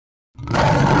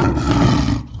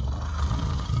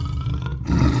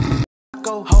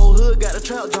hood got the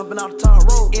trap jumping out the top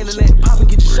road. Internet popping,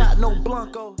 get you shot, no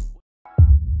Blanco.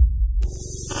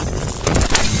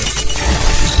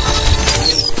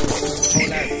 Whole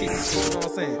lot of shit, you know what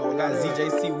I'm saying? Whole lot of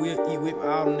ZJC, Will, E-Whip,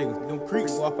 all them niggas. Them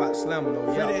creeps walk out slamming, no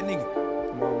y'all. That nigga.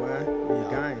 Come on, man. You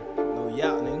gang. No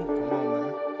y'all, nigga. Come on,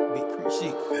 man. Big creep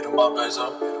shit. Hit him up,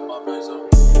 Bezo. Hit him up, Bezo.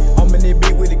 I'm in that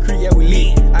bitch with the creep, yeah, we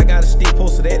lit. I got a stick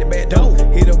posted at the back door.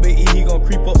 Hit up Big E, he gon'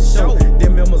 creep up the show.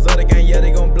 Them members of the gang, yeah,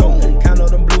 they gon' blow. Count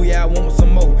up them blue, yeah, I want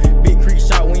some more. Big creep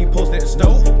shot when you post at the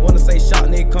stove. Wanna say shot,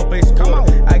 nigga, come play some. Come on.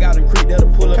 I got them creep that'll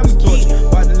pull up the torch.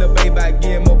 Watch the little baby, I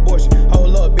give him abortion.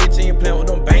 Hold up, bitch, ain't playin' with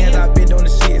them bands. I been doing the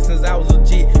shit since I was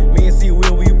legit. Me and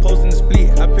Cwill, we posting the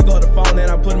split. I pick up the phone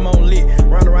and I put him on lit.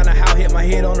 Run around the house, hit my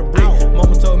head on the brick.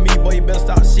 Mama told me, boy, you better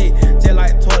stop shit. Just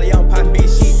like the toilet, y'all poppin' big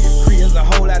shit. Creep is a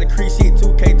whole lot of creep shit.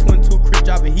 2K22 creep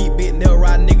dropping heat, bit, never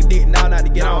ride nigga dick. Now not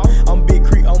to get on. I'm a big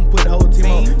creep, I'ma put the whole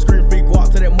team on. Scream free, go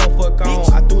out to that motherfucker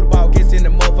on. I threw the ball, catch in the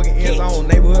motherfucking end zone.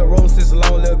 Neighborhood rolling since a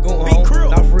long little goon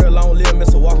home. Not for real long, little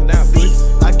mister walking down pussy.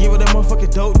 I give her that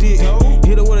motherfucking dope dick.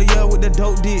 Hit her with a yell with that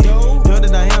dope dick. Dirty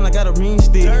Diane, I got a mean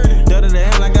stick. Dirty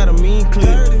Diane, I got a mean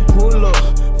clip. Pull up,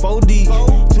 4D,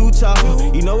 2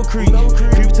 chopper. You know a creep.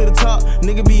 Creep to the top,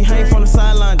 nigga be hang from the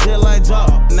sideline, just like drop.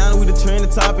 Now that we the trend the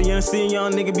top, and you done seen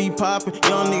young nigga be poppin'.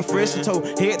 Young nigga fresh to toe,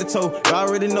 head to toe. You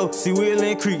already know, Cwill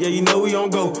and Creep, yeah, you know we on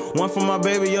go. 1 for my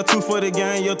baby, yeah, 2 for the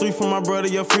gang, yeah, 3 for my brother,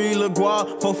 yeah, free lil'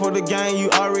 guap. 4 for the gang, you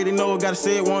already know, gotta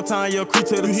say it one time, yeah, Creep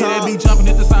to the top. You hear that beat jumping,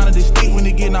 it's the sound of the stick when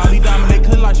they getting off. These diamonds, they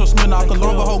clear like your Smith off. Cause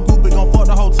over whole group, it gon' fuck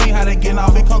the whole team, how they getting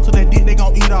off. It come to that dick, they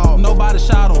gon' eat off. Nobody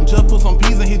shot him, just put some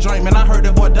peas in his drink. Man, I heard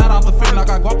that boy died off the fence, I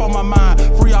got guap on my mind.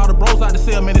 Free all the bros out the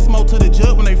cell, man, they smoke to the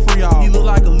jug when they free all. He look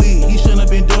like a lead, he shouldn't have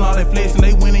been doing all that flexing.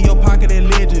 They went in your pocket at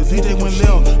legends, he just went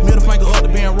left. Middle finger up to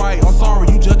being right, I'm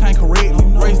sorry, you just can't correct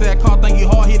me. Raise that car, think he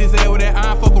hard, hit his ass with that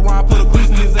iron, fuck around, put a grease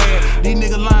in his ass. These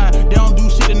niggas lying, they don't do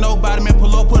shit to nobody, man,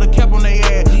 pull up, put a cap on their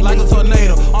ass. Like a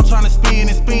tornado, I'm trying to spin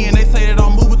and spin, they say that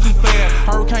I'm moving too fast.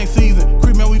 Hurricane season,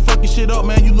 creep man, we fucking shit up,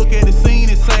 man, you look at the scene,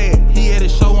 it's sad. He had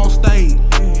his show on stage,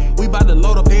 we bout to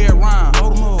load up every rhyme.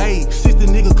 Ayy, 60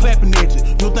 niggas clapping at you,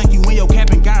 you think you win your cap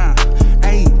and gown.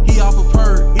 Ayy, he off a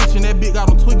purr, itching that bitch got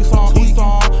him twiggy song, east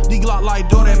song. D Glock like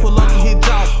door that pull up to hit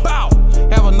jaw, bow.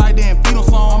 Have a night there and feed him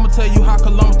song, I'ma tell you how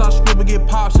Columbus thought CigCreepk get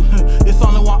poppin'. It's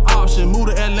only one option, move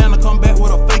to Atlanta, come back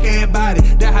with a fake ass body.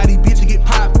 That how these bitches get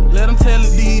poppin'. Let them tell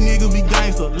it these niggas be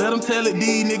gangster, let them tell it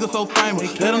these niggas so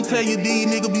famous. Let them tell you these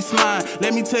niggas be slime,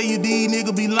 let me tell you these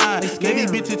niggas be lying. Let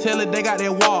these bitches tell it they got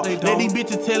that walk, let these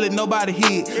bitches tell it nobody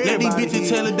hit. Let these bitches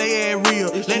tell it they ass real,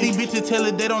 let these bitches tell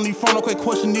it they don't need front. Okay,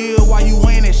 question is why you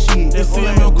wearing that shit? It's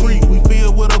CML Creek, we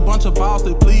filled with a bunch of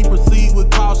bosses. Please proceed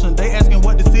with caution. They asking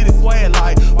what the city swag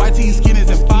like. White tee skinnies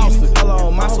and Faucet. Hold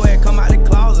on, my swag come out the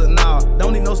closet now.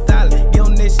 Don't need no styling. Get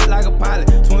on this shit like a pilot.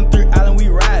 23 Island, we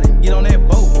riding. Get on that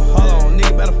boat. Hold on,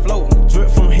 nigga better float. Drip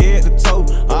from head to toe.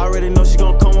 I already know she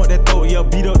gon' come with that throat. Yeah,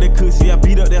 beat up that coochie, yeah,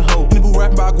 beat up that hoe. Nigga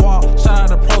rapping about guap.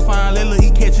 Shout out to Pro Sign. Let Lil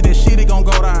E catch it. That shit, it gon'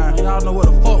 go down. Y'all know what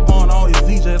the fuck going on. It's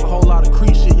ZJ. It's a whole lot of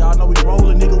creep shit. Y'all know we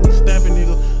rollin', nigga. We stamping,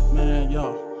 nigga. Man,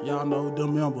 y'all know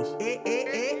them members.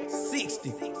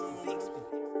 60.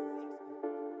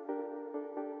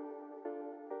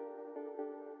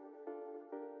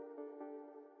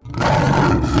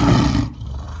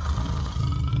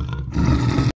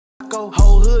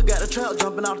 Whole hood got the trap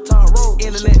jumping out the top road.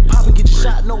 Internet popping, get you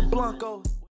shot, no Blanco.